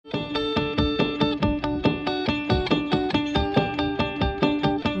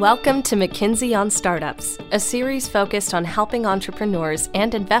Welcome to McKinsey on Startups, a series focused on helping entrepreneurs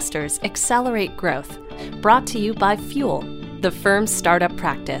and investors accelerate growth. Brought to you by Fuel, the firm's startup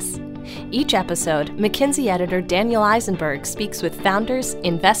practice. Each episode, McKinsey editor Daniel Eisenberg speaks with founders,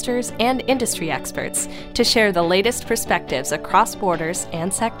 investors, and industry experts to share the latest perspectives across borders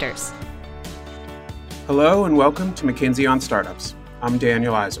and sectors. Hello and welcome to McKinsey on Startups. I'm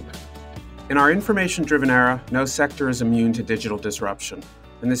Daniel Eisenberg. In our information-driven era, no sector is immune to digital disruption,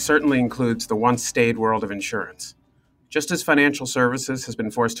 and this certainly includes the once staid world of insurance. Just as financial services has been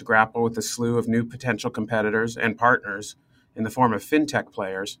forced to grapple with a slew of new potential competitors and partners in the form of fintech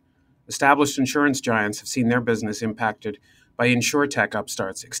players, established insurance giants have seen their business impacted by insurtech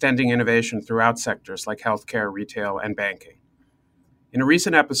upstarts extending innovation throughout sectors like healthcare, retail, and banking. In a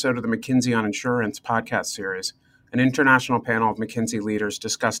recent episode of the McKinsey on Insurance podcast series, an international panel of McKinsey leaders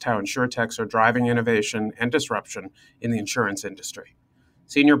discussed how insurtechs are driving innovation and disruption in the insurance industry.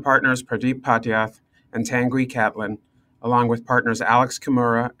 Senior partners Pradeep Patiath and Tanguy Catlin, along with partners Alex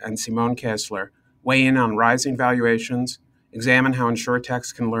Kimura and Simone Kessler, weigh in on rising valuations, examine how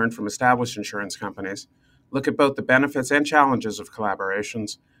insurtechs can learn from established insurance companies, look at both the benefits and challenges of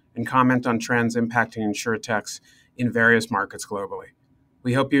collaborations, and comment on trends impacting insurtechs in various markets globally.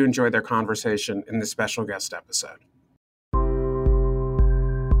 We hope you enjoy their conversation in this special guest episode.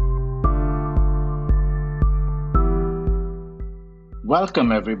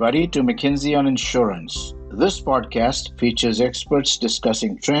 Welcome, everybody, to McKinsey on Insurance. This podcast features experts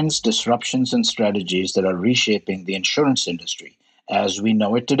discussing trends, disruptions, and strategies that are reshaping the insurance industry as we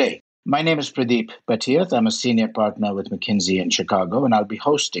know it today. My name is Pradeep Patiath. I'm a senior partner with McKinsey in Chicago, and I'll be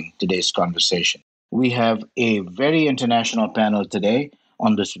hosting today's conversation. We have a very international panel today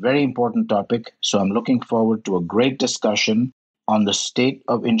on this very important topic, so I'm looking forward to a great discussion on the state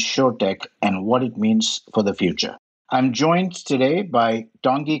of insurtech and what it means for the future. I'm joined today by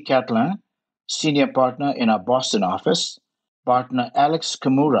Tanguy Catlin, senior partner in our Boston office, partner Alex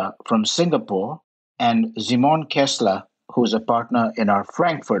Kimura from Singapore, and Simone Kessler, who's a partner in our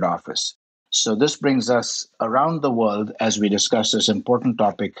Frankfurt office. So this brings us around the world as we discuss this important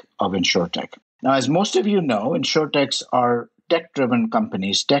topic of insurtech. Now, as most of you know, insurtechs are tech-driven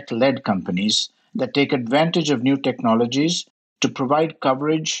companies, tech-led companies that take advantage of new technologies to provide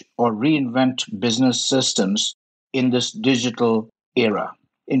coverage or reinvent business systems in this digital era.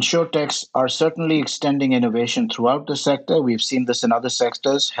 Insurtechs are certainly extending innovation throughout the sector. We've seen this in other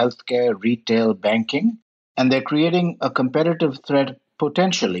sectors, healthcare, retail, banking, and they're creating a competitive threat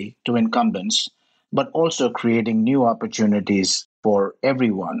potentially to incumbents, but also creating new opportunities for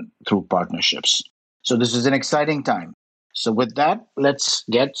everyone through partnerships. So this is an exciting time. So with that, let's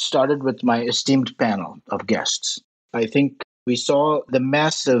get started with my esteemed panel of guests. I think we saw the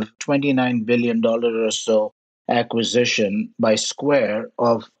massive $29 billion or so acquisition by Square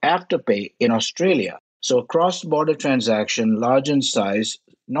of Afterpay in Australia. So a cross-border transaction, large in size,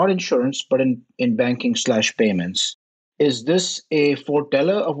 not insurance, but in banking/payments. Is this a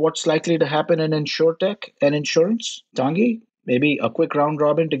foreteller of what's likely to happen in insurtech and insurance? Tanguy, maybe a quick round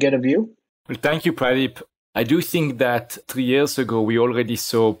robin to get a view? Well, thank you, Pradeep. I do think that 3 years ago, we already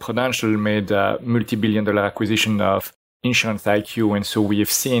saw Prudential made a multi-billion-dollar acquisition of Insurance IQ. And so we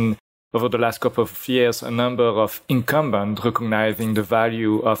have seen over the last couple of years a number of incumbents recognizing the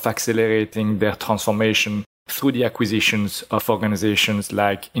value of accelerating their transformation through the acquisitions of organizations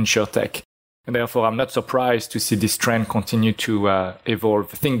like InsurTech. And therefore, I'm not surprised to see this trend continue to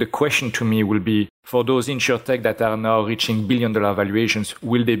evolve. I think the question to me will be, for those InsurTech that are now reaching billion-dollar valuations,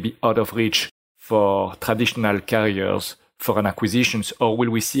 will they be out of reach for traditional carriers for an acquisitions, or will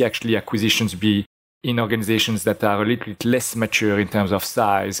we see actually acquisitions be in organizations that are a little bit less mature in terms of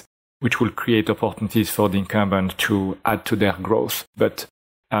size, which will create opportunities for the incumbent to add to their growth? But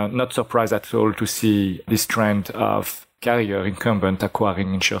not surprised at all to see this trend of carrier incumbent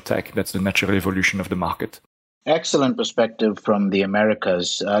acquiring insurtech. That's the natural evolution of the market. Excellent perspective from the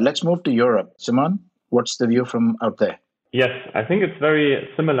Americas. Let's move to Europe. Simone, what's the view from out there? Yes, I think it's very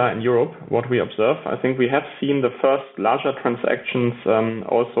similar in Europe, what we observe. I think we have seen the first larger transactions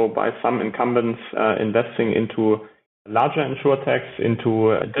also by some incumbents investing into larger insurtechs,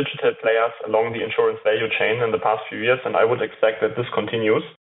 into digital players along the insurance value chain in the past few years, and I would expect that this continues.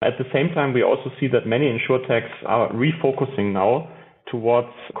 At the same time, we also see that many insurtechs are refocusing now towards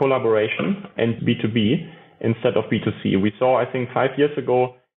collaboration and B2B instead of B2C. We saw, I think, 5 years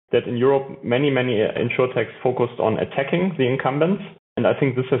ago that in Europe, many insurtechs focused on attacking the incumbents, and I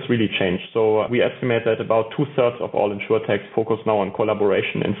think this has really changed. So we estimate that about 2/3 of all insurtechs focus now on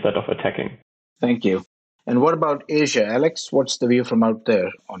collaboration instead of attacking. Thank you. And what about Asia? Alex, what's the view from out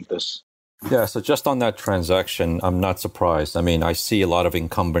there on this? Yeah, so just on that transaction, I'm not surprised. I mean, I see a lot of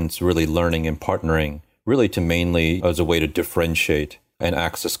incumbents really learning and partnering, really to mainly as a way to differentiate and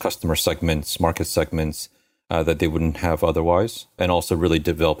access customer segments, market segments that they wouldn't have otherwise, and also really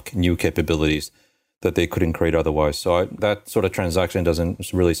develop new capabilities that they couldn't create otherwise. So that sort of transaction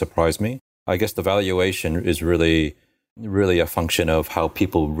doesn't really surprise me. I guess the valuation is really a function of how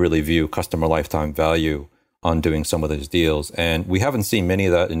people really view customer lifetime value on doing some of these deals. And we haven't seen many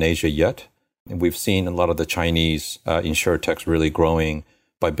of that in Asia yet. And we've seen a lot of the Chinese insurtechs really growing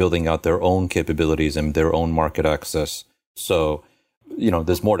by building out their own capabilities and their own market access. So,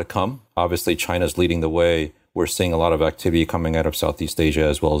 there's more to come. Obviously, China's leading the way. We're seeing a lot of activity coming out of Southeast Asia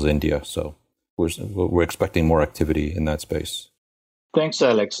as well as India. So we're expecting more activity in that space. Thanks,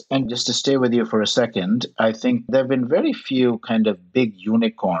 Alex. And just to stay with you for a second, I think there have been very few kind of big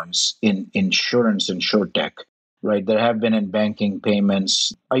unicorns in insurance and insurtech, right? There have been in banking,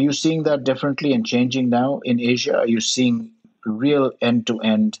 payments. Are you seeing that differently and changing now in Asia? Are you seeing real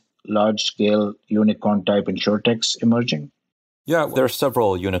end-to-end, large-scale unicorn type insurtechs emerging? Yeah, there are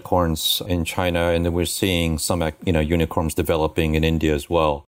several unicorns in China, and then we're seeing some, unicorns developing in India as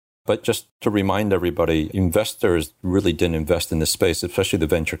well. But just to remind everybody, investors really didn't invest in this space, especially the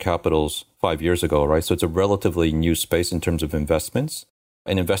venture capitals 5 years ago, right? So it's a relatively new space in terms of investments.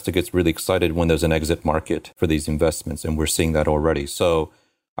 An investor gets really excited when there's an exit market for these investments, and we're seeing that already. So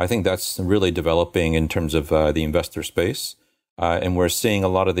I think that's really developing in terms of the investor space. And we're seeing a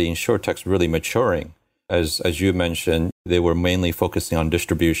lot of the insurtechs really maturing. As you mentioned, they were mainly focusing on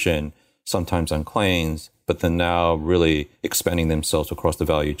distribution, sometimes on claims, but then now really expanding themselves across the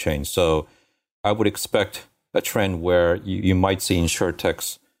value chain. So I would expect a trend where you might see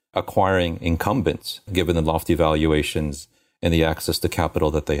insurtechs acquiring incumbents, given the lofty valuations and the access to capital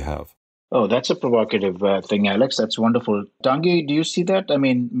that they have. Oh, that's a provocative thing, Alex. That's wonderful. Tanguy, do you see that? I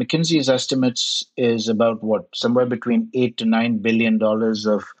mean, McKinsey's estimates is about somewhere between $8 to $9 billion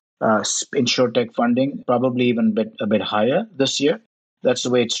of insurtech funding, probably even a bit higher this year. That's the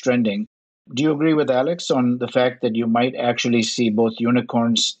way it's trending. Do you agree with Alex on the fact that you might actually see both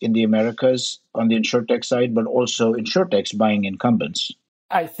unicorns in the Americas on the insurtech side, but also insurtechs buying incumbents?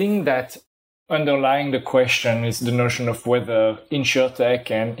 I think that underlying the question is the notion of whether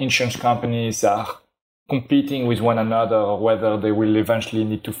insurtech and insurance companies are competing with one another or whether they will eventually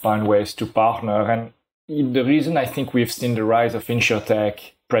need to find ways to partner. And the reason I think we've seen the rise of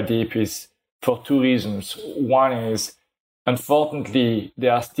insurtech, Pradeep, is for two reasons. One is, unfortunately,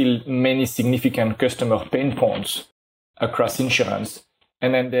 there are still many significant customer pain points across insurance.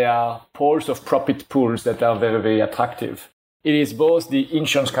 And then there are pools of profit pools that are very, very attractive. It is both the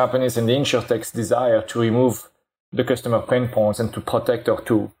insurance companies and the insurtech's desire to remove the customer pain points and to protect or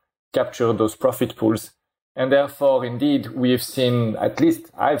to capture those profit pools. And therefore, indeed, we've seen, at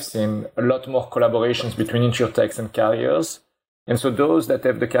least I've seen, a lot more collaborations between insurtechs and carriers. And so those that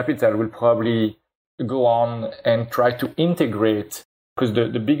have the capital will probably go on and try to integrate, because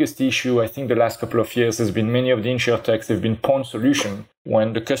the biggest issue, I think, the last couple of years has been many of the insurtechs have been point solution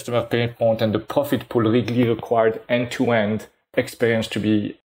when the customer pain point and the profit pool really required end-to-end experience to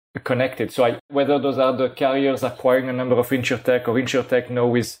be connected. So whether those are the carriers acquiring a number of insurtech or insurtech now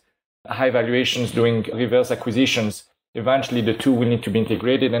with high valuations doing reverse acquisitions, eventually the two will need to be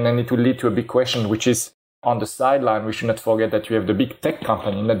integrated, and then it will lead to a big question, which is on the sideline, we should not forget that you have the big tech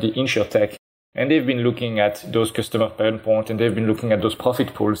company, not the insurtech. And they've been looking at those customer pain points and they've been looking at those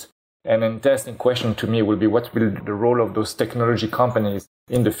profit pools. And an interesting question to me will be, what will the role of those technology companies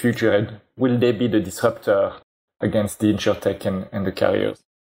in the future? And will they be the disruptor against the insurtech and the carriers?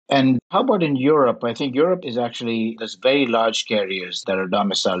 And how about in Europe? I think Europe is actually, there's very large carriers that are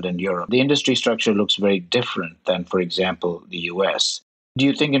domiciled in Europe. The industry structure looks very different than, for example, the US. Do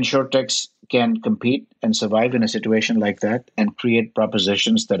you think insurtechs can compete and survive in a situation like that and create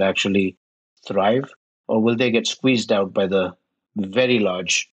propositions that actually thrive? Or will they get squeezed out by the very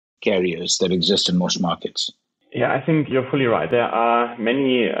large carriers that exist in most markets? Yeah, I think you're fully right. There are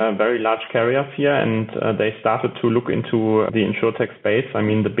many very large carriers here, and they started to look into the insurtech space. I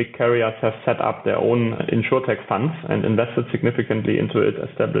mean, the big carriers have set up their own insurtech funds and invested significantly into it,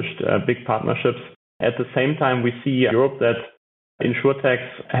 established big partnerships. At the same time, we see in Europe that insurtechs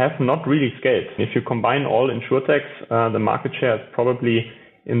have not really scaled. If you combine all insurtechs, the market share is probably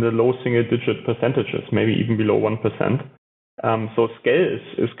in the low single-digit percentages, maybe even below 1%. So scale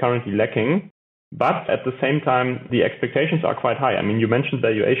is currently lacking. But at the same time, the expectations are quite high. I mean, you mentioned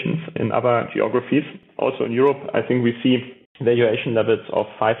valuations in other geographies. Also in Europe, I think we see valuation levels of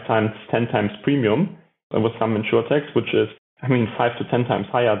 5 times, 10 times premium with some insurtechs, which is, 5 to 10 times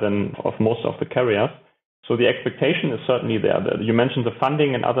higher than of most of the carriers. So the expectation is certainly there. You mentioned the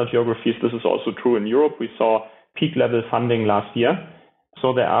funding in other geographies. This is also true in Europe. We saw peak level funding last year.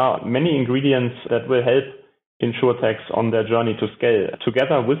 So there are many ingredients that will help insurtechs on their journey to scale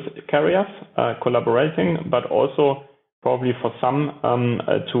together with carriers, collaborating, but also probably for some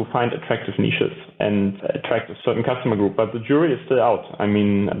to find attractive niches and attract a certain customer group. But the jury is still out. I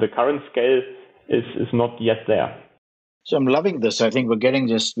mean, the current scale is not yet there. So I'm loving this. I think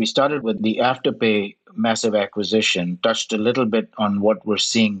we started with the Afterpay massive acquisition, touched a little bit on what we're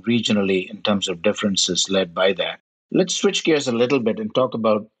seeing regionally in terms of differences led by that. Let's switch gears a little bit and talk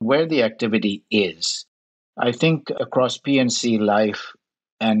about where the activity is. I think across P&C life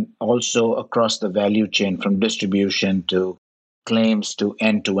and also across the value chain from distribution to claims to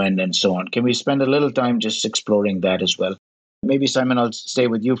end-to-end and so on. Can we spend a little time just exploring that as well? Maybe, Simon, I'll stay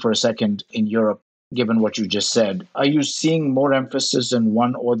with you for a second in Europe, given what you just said. Are you seeing more emphasis in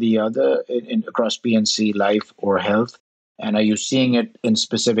one or the other across P&C life or health? And are you seeing it in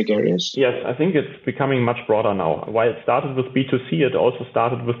specific areas? Yes, I think it's becoming much broader now. While it started with B2C, it also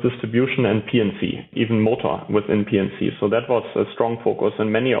started with distribution and P&C, even motor within P&C. So that was a strong focus,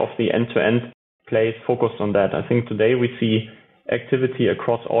 and many of the end-to-end plays focused on that. I think today we see activity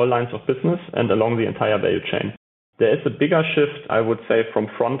across all lines of business and along the entire value chain. There is a bigger shift, I would say, from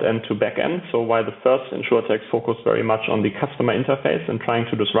front end to back end. So while the first insurtechs focused very much on the customer interface and trying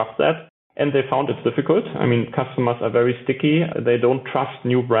to disrupt that, and they found it difficult. I mean, customers are very sticky. They don't trust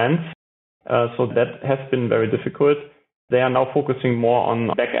new brands. So that has been very difficult. They are now focusing more on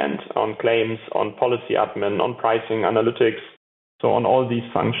back end, on claims, on policy admin, on pricing, analytics. So on all these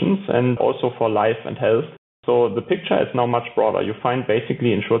functions, and also for life and health. So the picture is now much broader. You find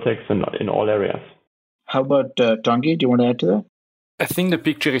basically insurtechs in all areas. How about Tanguy? Do you want to add to that? I think the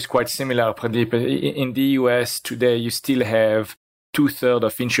picture is quite similar, Pradeep. In the US today, you still have 2/3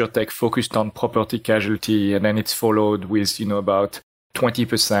 of insurtech focused on property casualty, and then it's followed with, about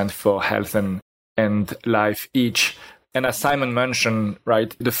 20% for health and life each. And as Simon mentioned,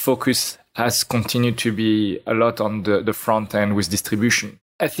 right, the focus has continued to be a lot on the front end with distribution.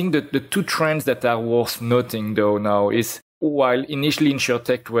 I think that the two trends that are worth noting though now is while initially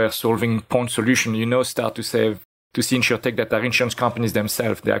insurtech were solving point solution, start to see insurtech that are insurance companies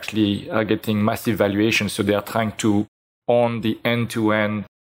themselves. They actually are getting massive valuations. So they are trying to own the end-to-end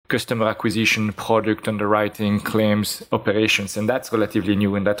customer acquisition, product underwriting, claims, operations. And that's relatively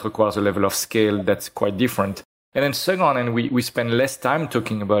new, and that requires a level of scale that's quite different. And then second, and we spend less time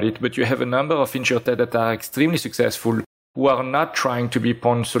talking about it, but you have a number of insurtech that are extremely successful who are not trying to be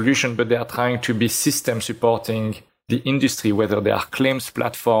point solution, but they are trying to be system supporting the industry, whether they are claims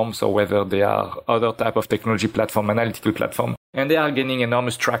platforms or whether they are other type of technology platform, analytical platform. And they are gaining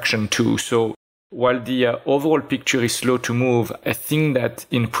enormous traction too. So while the overall picture is slow to move, I think that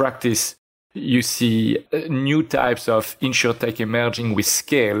in practice, you see new types of insurtech emerging with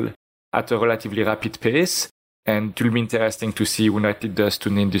scale at a relatively rapid pace. And it will be interesting to see what it does to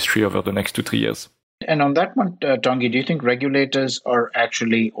the industry over the next 2-3 years. And on that one, Tanguy, do you think regulators are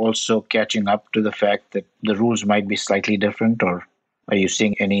actually also catching up to the fact that the rules might be slightly different? Or are you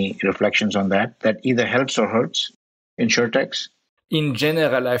seeing any reflections on that either helps or hurts insurtechs? In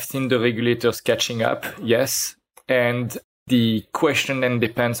general, I've seen the regulators catching up, yes. And the question then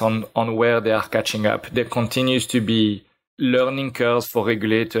depends on where they are catching up. There continues to be learning curves for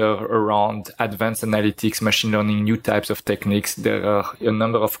regulator around advanced analytics, machine learning, new types of techniques. There are a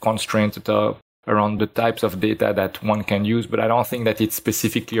number of constraints that are around the types of data that one can use, but I don't think that it's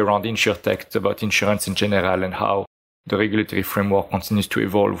specifically around insurtech. It's about insurance in general and how the regulatory framework continues to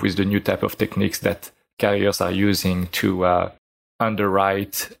evolve with the new type of techniques that carriers are using to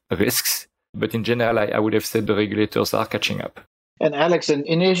underwrite risks. But in general, I would have said the regulators are catching up. And Alex,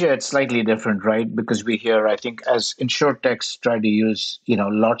 in Asia, it's slightly different, right? Because we hear, I think, as insurtechs try to use,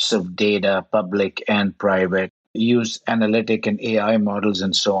 lots of data, public and private, use analytic and AI models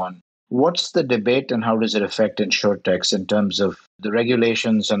and so on. What's the debate and how does it affect insurtechs in terms of the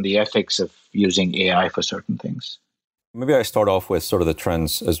regulations and the ethics of using AI for certain things? Maybe I start off with sort of the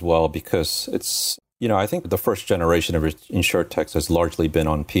trends as well, because it's, I think the first generation of insurtechs has largely been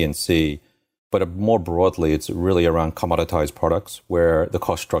on P&C. But more broadly, it's really around commoditized products where the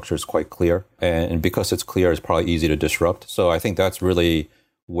cost structure is quite clear. And because it's clear, it's probably easy to disrupt. So I think that's really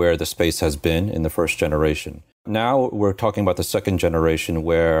where the space has been in the first generation. Now we're talking about the second generation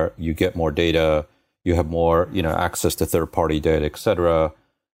where you get more data, you have more, access to third-party data, et cetera.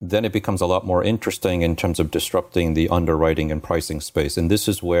 Then it becomes a lot more interesting in terms of disrupting the underwriting and pricing space. And this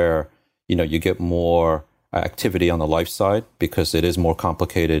is where, you get more activity on the life side because it is more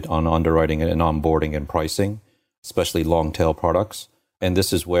complicated on underwriting and onboarding and pricing, especially long tail products. And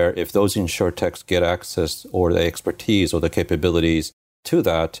this is where if those insurtechs get access or the expertise or the capabilities to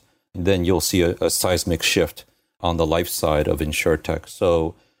that, then you'll see a seismic shift on the life side of insurtech.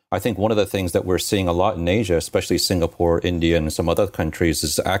 So I think one of the things that we're seeing a lot in Asia, especially Singapore, India, and some other countries,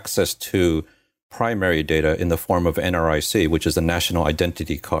 is access to primary data in the form of NRIC, which is the national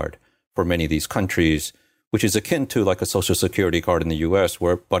identity card for many of these countries, which is akin to like a social security card in the US,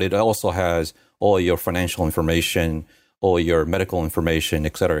 but it also has all your financial information, all your medical information,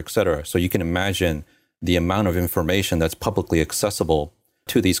 et cetera, et cetera. So you can imagine the amount of information that's publicly accessible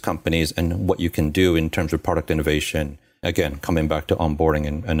to these companies and what you can do in terms of product innovation. Again, coming back to onboarding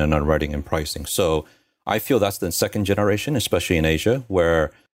and underwriting and pricing. So I feel that's the second generation, especially in Asia,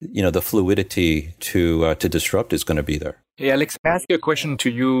 where the fluidity to disrupt is going to be there. Hey, Alex, can I ask you a question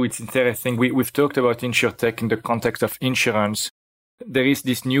to you? It's interesting. We've talked about insurtech in the context of insurance. There is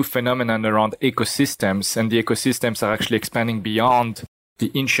this new phenomenon around ecosystems, and the ecosystems are actually expanding beyond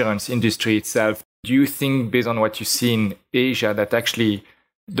the insurance industry itself. Do you think, based on what you see in Asia, that actually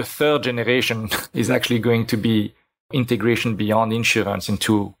the third generation is actually going to be integration beyond insurance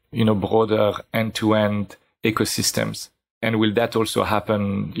into, broader end-to-end ecosystems? And will that also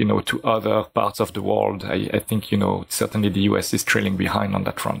happen, to other parts of the world? I think, certainly the US is trailing behind on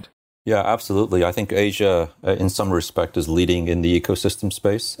that front. Yeah, absolutely. I think Asia, in some respect, is leading in the ecosystem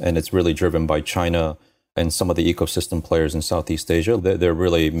space, and it's really driven by China and some of the ecosystem players in Southeast Asia. They're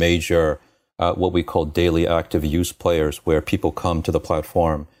really major, what we call daily active use players, where people come to the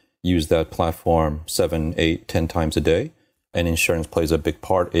platform, use that platform 7, 8, 10 times a day, and insurance plays a big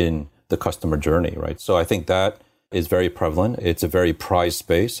part in the customer journey, right? So I think that is very prevalent. It's a very prized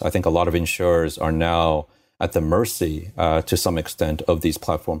space. I think a lot of insurers are now at the mercy, to some extent, of these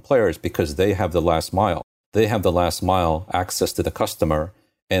platform players because they have the last mile. They have the last mile access to the customer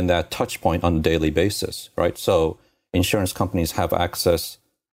and that touch point on a daily basis, right? So insurance companies have access,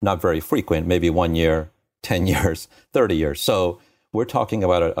 not very frequent, maybe 1 year, 10 years, 30 years. So we're talking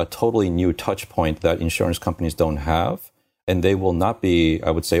about a totally new touch point that insurance companies don't have. And they will not be, I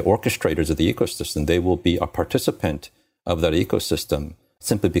would say, orchestrators of the ecosystem. They will be a participant of that ecosystem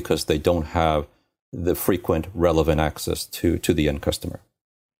simply because they don't have the frequent relevant access to the end customer.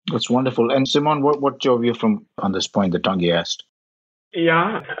 That's wonderful. And Simon, what's your view on this point that Tanguy asked?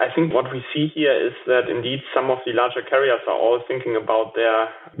 Yeah, I think what we see here is that indeed some of the larger carriers are all thinking about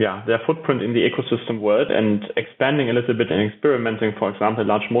their footprint in the ecosystem world and expanding a little bit and experimenting, for example,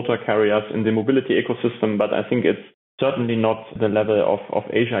 large motor carriers in the mobility ecosystem. But I think it's certainly not the level of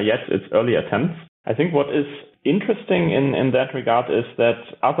Asia yet. It's early attempts. I think what is interesting in that regard is that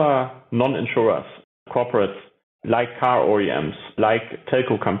other non-insurers, corporates like car OEMs, like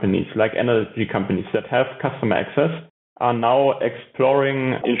telco companies, like energy companies that have customer access are now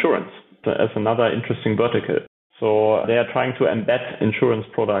exploring insurance as another interesting vertical. So they are trying to embed insurance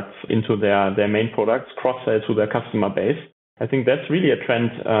products into their main products, cross-sell to their customer base. I think that's really a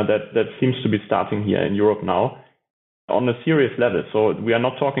trend that seems to be starting here in Europe now on a serious level. So we are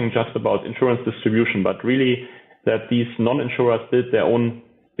not talking just about insurance distribution, but really that these non-insurers build their own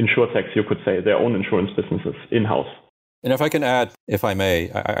insurtechs, you could say, their own insurance businesses in-house. And if I can add, if I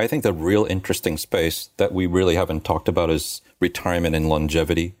may, I think the real interesting space that we really haven't talked about is retirement and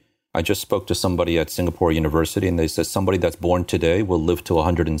longevity. I just spoke to somebody at Singapore University, and they said somebody that's born today will live to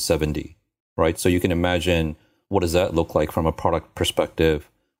 170, right? So you can imagine, what does that look like from a product perspective?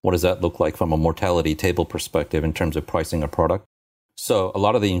 What does that look like from a mortality table perspective in terms of pricing a product? So a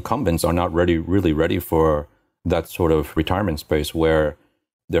lot of the incumbents are not really ready for that sort of retirement space where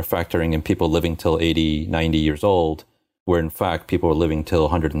they're factoring in people living till 80, 90 years old, where in fact people are living till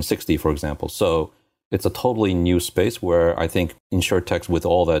 160, for example. So it's a totally new space where I think insurtechs with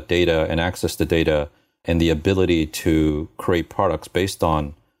all that data and access to data and the ability to create products based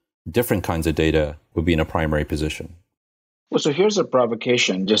on different kinds of data would be in a primary position. Well, so here's a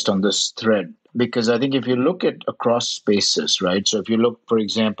provocation just on this thread, because I think if you look at across spaces, right? So if you look, for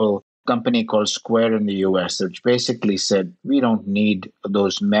example, a company called Square in the US, which basically said, we don't need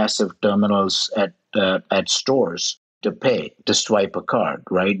those massive terminals at stores to pay, to swipe a card,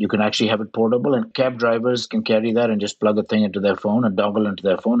 right? You can actually have it portable, and cab drivers can carry that and just plug a thing into their phone and dongle into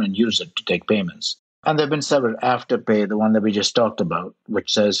their phone and use it to take payments. And there have been several. Afterpay, the one that we just talked about,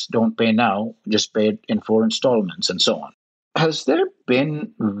 which says don't pay now, just pay it in 4 installments and so on. Has there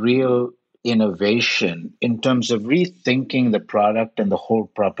been real innovation in terms of rethinking the product and the whole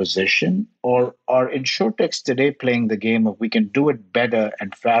proposition? Or are insurtechs today playing the game of we can do it better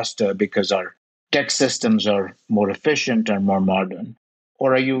and faster because our tech systems are more efficient and more modern?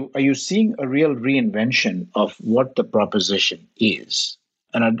 Or are you seeing a real reinvention of what the proposition is?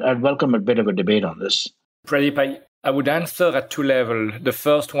 And I'd welcome a bit of a debate on this. Pradeep, I would answer at two levels. The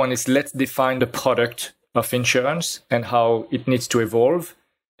first one is let's define the product of insurance and how it needs to evolve.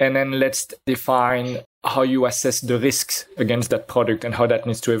 And then let's define how you assess the risks against that product and how that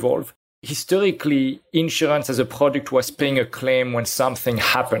needs to evolve. Historically, insurance as a product was paying a claim when something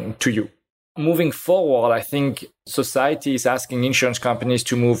happened to you. Moving forward, I think society is asking insurance companies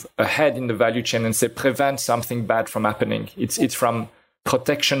to move ahead in the value chain and say, prevent something bad from happening. It's from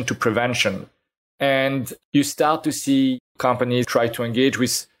protection to prevention. And you start to see companies try to engage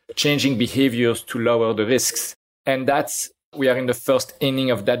with changing behaviors to lower the risks. And we are in the first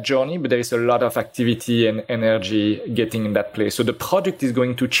inning of that journey, but there is a lot of activity and energy getting in that place. So the product is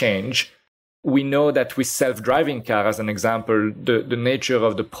going to change. We know that with self-driving car, as an example, the nature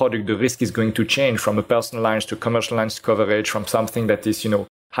of the product, the risk is going to change from a personal lines to commercial lines coverage, from something that is,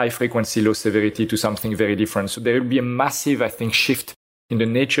 high frequency, low severity to something very different. So there will be a massive, I think, shift in the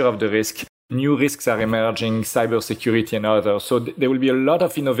nature of the risk. New risks are emerging, cybersecurity and others. So there will be a lot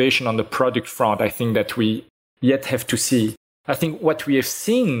of innovation on the product front, I think, that we yet have to see. I think what we have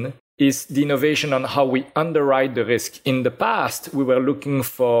seen is the innovation on how we underwrite the risk. In the past, we were looking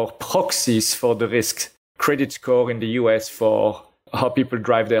for proxies for the risk, credit score in the US for how people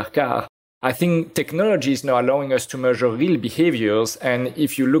drive their car. I think technology is now allowing us to measure real behaviors. And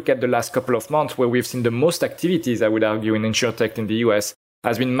if you look at the last couple of months where we've seen the most activities, I would argue, in InsurTech in the US,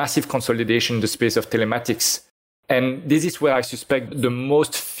 has been massive consolidation in the space of telematics. And this is where I suspect the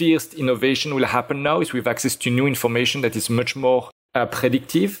most fierce innovation will happen now, is with access to new information that is much more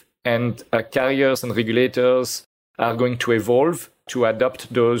predictive. And carriers and regulators are going to evolve to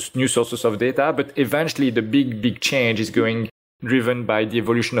adopt those new sources of data. But eventually, the big change is going driven by the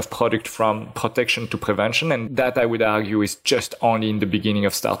evolution of product from protection to prevention. And that, I would argue, is just only in the beginning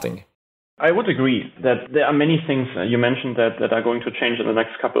of starting. I would agree that there are many things you mentioned that are going to change in the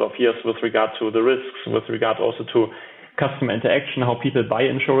next couple of years with regard to the risks, with regard also to customer interaction, how people buy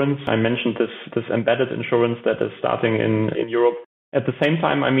insurance. I mentioned this embedded insurance that is starting in Europe. At the same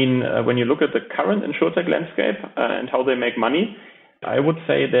time, when you look at the current InsurTech landscape and how they make money, I would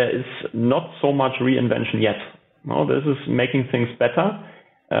say there is not so much reinvention yet. No, this is making things better,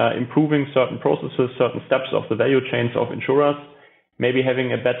 improving certain processes, certain steps of the value chains of insurers, maybe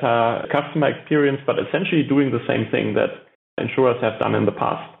having a better customer experience, but essentially doing the same thing that insurers have done in the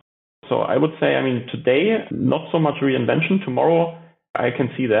past. So I would say, today, not so much reinvention. Tomorrow, I can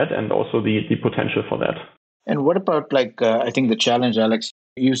see that and also the potential for that. And what about, I think the challenge, Alex,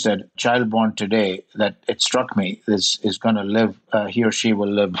 you said child born today, that it struck me, is going to live, he or she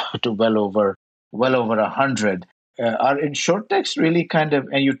will live to well over 100. Are InsurTechs really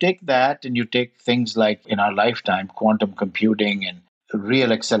and you take that and you take things like in our lifetime, quantum computing and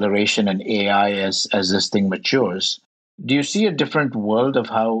real acceleration and AI as this thing matures. Do you see a different world of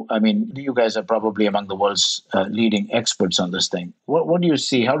how, you guys are probably among the world's leading experts on this thing. What do you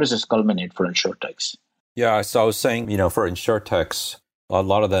see? How does this culminate for InsurTechs? Yeah, so I was saying, for InsurTechs, a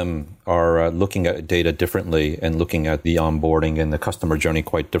lot of them are looking at data differently and looking at the onboarding and the customer journey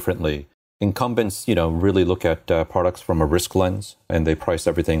quite differently. Incumbents, really look at products from a risk lens, and they price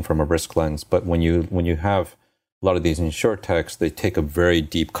everything from a risk lens. But when you have a lot of these InsurTechs, they take a very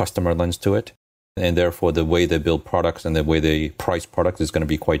deep customer lens to it. And therefore, the way they build products and the way they price products is going to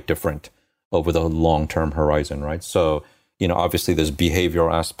be quite different over the long-term horizon, right? So, obviously there's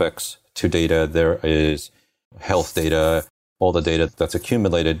behavioral aspects to data. There is health data, all the data that's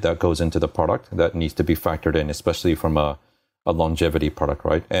accumulated that goes into the product that needs to be factored in, especially from a longevity product,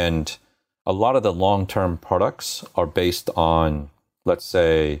 right? And a lot of the long-term products are based on, let's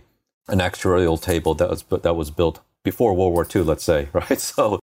say, an actuarial table that was built before World War II, let's say, right?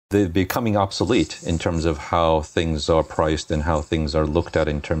 So they're becoming obsolete in terms of how things are priced and how things are looked at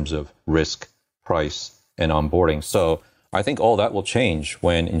in terms of risk, price, and onboarding. So I think all that will change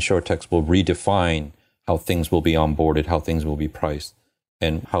when InsurTechs will redefine how things will be onboarded, how things will be priced,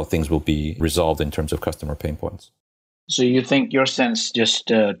 and how things will be resolved in terms of customer pain points. So you think, your sense, just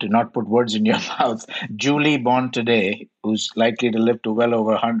to not put words in your mouth, Julie born today, who's likely to live to well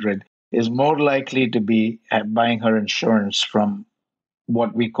over 100, is more likely to be buying her insurance from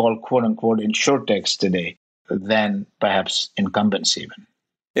what we call, quote unquote, InsurTechs today than perhaps incumbents even.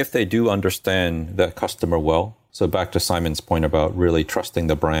 If they do understand that customer well, so back to Simon's point about really trusting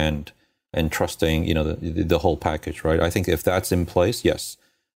the brand and trusting, the whole package, right? I think if that's in place, yes.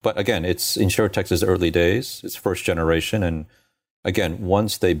 But again, it's InsurTechs' early days, it's first generation. And again,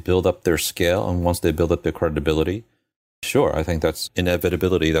 once they build up their scale and once they build up their credibility, sure, I think that's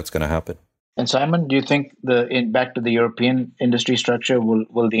inevitability that's going to happen. And Simon, do you think back to the European industry structure,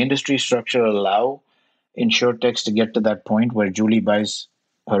 will the industry structure allow InsurTechs to get to that point where Julie buys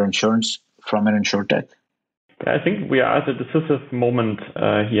her insurance from an InsurTech? I think we are at a decisive moment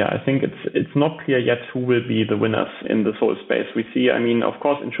here. I think it's not clear yet who will be the winners in this whole space. We see, of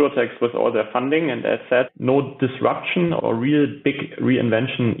course, insurtechs with all their funding, and as said, no disruption or real big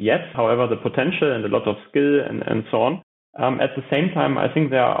reinvention yet. However, the potential and a lot of skill and so on. At the same time, I think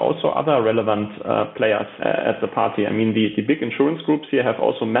there are also other relevant players at the party. The big insurance groups here have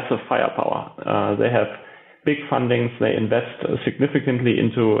also massive firepower. They have big fundings. They invest significantly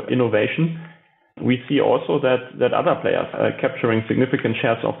into innovation. We see also that other players are capturing significant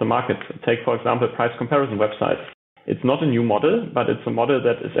shares of the market. Take, for example, price comparison websites. It's not a new model, but it's a model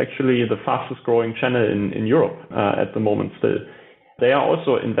that is actually the fastest growing channel in Europe at the moment still. They are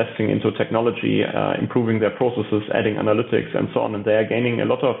also investing into technology, improving their processes, adding analytics and so on, and they are gaining a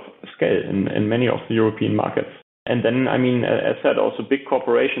lot of scale in many of the European markets. And then, as said, also big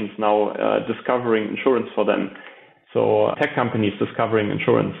corporations now discovering insurance for them. So tech companies discovering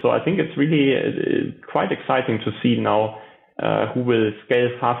insurance. So I think it's really quite exciting to see now who will scale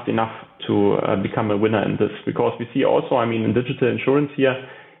fast enough to become a winner in this. Because we see also, in digital insurance here,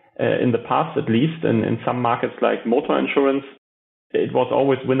 in the past at least, in some markets like motor insurance, it was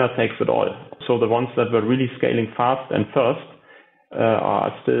always winner takes it all. So the ones that were really scaling fast and first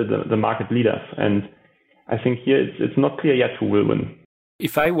are still the market leaders. And I think here it's not clear yet who will win.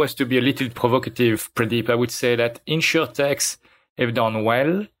 If I was to be a little provocative, Pradeep, I would say that insurtechs have done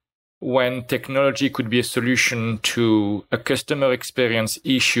well when technology could be a solution to a customer experience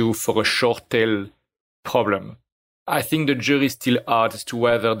issue for a short tail problem. I think the jury is still out as to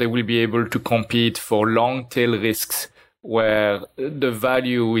whether they will be able to compete for long tail risks where the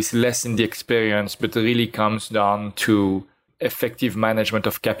value is less in the experience, but really comes down to effective management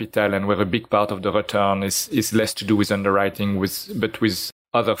of capital, and where a big part of the return is less to do with underwriting, but with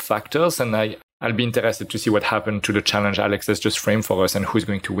other factors. And I'll be interested to see what happened to the challenge Alex has just framed for us and who's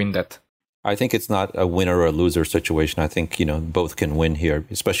going to win that. I think it's not a winner or a loser situation. I think, both can win here,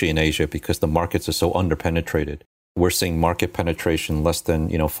 especially in Asia, because the markets are so underpenetrated. We're seeing market penetration less than,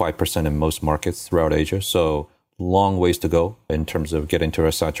 5% in most markets throughout Asia. So long ways to go in terms of getting to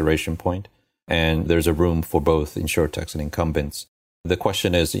a saturation point. And there's a room for both insurtechs and incumbents. The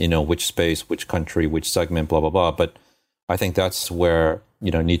question is, which space, which country, which segment, blah, blah, blah. But I think that's where,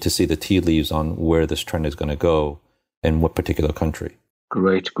 need to see the tea leaves on where this trend is going to go in what particular country.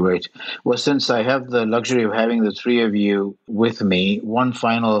 Great. Well, since I have the luxury of having the three of you with me, one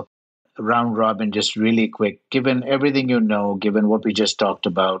final round robin, just really quick. Given everything given what we just talked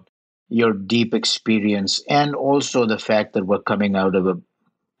about, your deep experience, and also the fact that we're coming out of a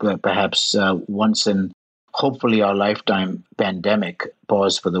perhaps once in hopefully our lifetime pandemic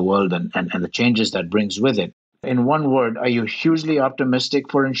pause for the world and the changes that brings with it. In one word, are you hugely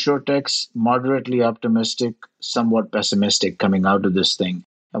optimistic for insurtechs, moderately optimistic, somewhat pessimistic coming out of this thing?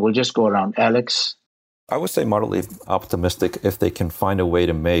 And we'll just go around. Alex? I would say moderately optimistic if they can find a way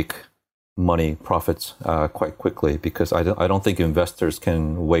to make money, profits quite quickly, because I don't think investors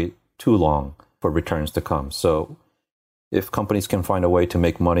can wait too long for returns to come. So if companies can find a way to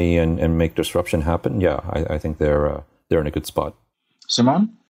make money and make disruption happen, I think they're in a good spot.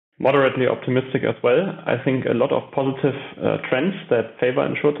 Simon? Moderately optimistic as well. I think a lot of positive trends that favor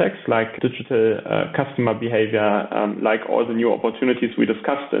insurtechs, like digital customer behavior, like all the new opportunities we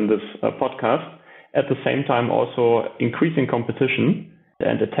discussed in this podcast. At the same time, also increasing competition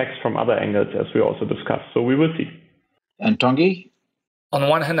and attacks from other angles, as we also discussed. So we will see. And Tanguy? On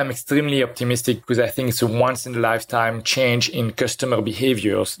one hand, I'm extremely optimistic because I think it's a once-in-a-lifetime change in customer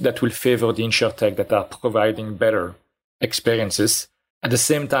behaviors that will favor the insurtech that are providing better experiences. At the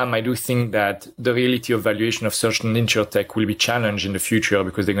same time, I do think that the reality of valuation of such an insurtech will be challenged in the future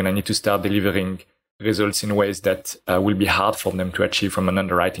because they're going to need to start delivering results in ways that will be hard for them to achieve from an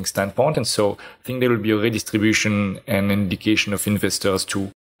underwriting standpoint. And so I think there will be a redistribution and indication of investors to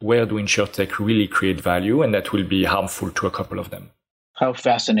where do insurtech really create value, and that will be harmful to a couple of them. How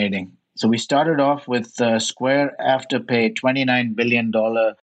fascinating. So we started off with Square Afterpay, $29 billion,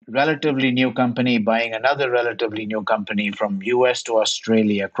 relatively new company buying another relatively new company from US to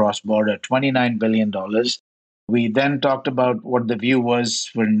Australia cross-border, $29 billion. We then talked about what the view was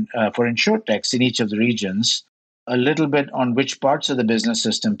for insurtechs in each of the regions, a little bit on which parts of the business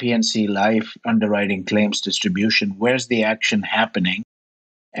system, P&C, life, underwriting, claims, distribution, where's the action happening,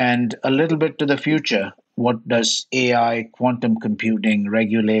 and a little bit to the future. What does AI, quantum computing,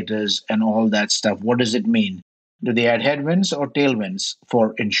 regulators, and all that stuff, what does it mean? Do they add headwinds or tailwinds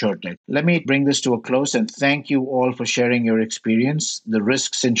for insurtech? Let me bring this to a close and thank you all for sharing your experience. The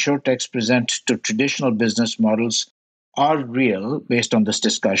risks insurtechs present to traditional business models are real based on this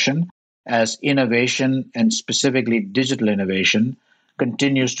discussion, as innovation, and specifically digital innovation,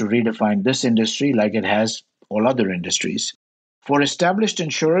 continues to redefine this industry like it has all other industries. For established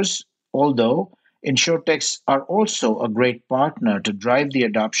insurers, although insurtechs are also a great partner to drive the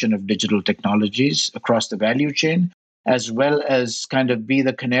adoption of digital technologies across the value chain, as well as kind of be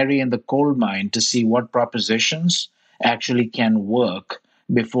the canary in the coal mine to see what propositions actually can work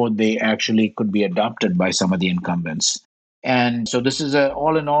before they actually could be adopted by some of the incumbents. And so this is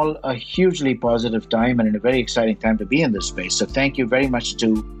all in all a hugely positive time and a very exciting time to be in this space. So thank you very much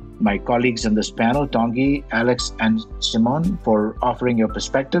to my colleagues in this panel, Tanguy, Alex, and Simone, for offering your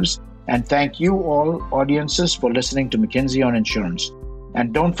perspectives. And thank you all, audiences, for listening to McKinsey on Insurance.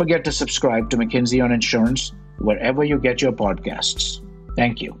 And don't forget to subscribe to McKinsey on Insurance wherever you get your podcasts.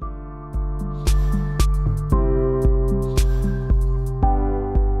 Thank you.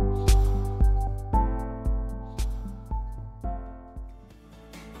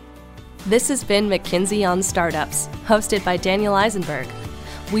 This has been McKinsey on Startups, hosted by Daniel Eisenberg.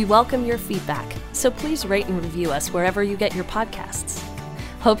 We welcome your feedback, so please rate and review us wherever you get your podcasts.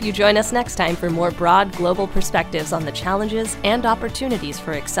 Hope you join us next time for more broad global perspectives on the challenges and opportunities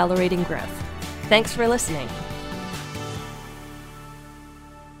for accelerating growth. Thanks for listening.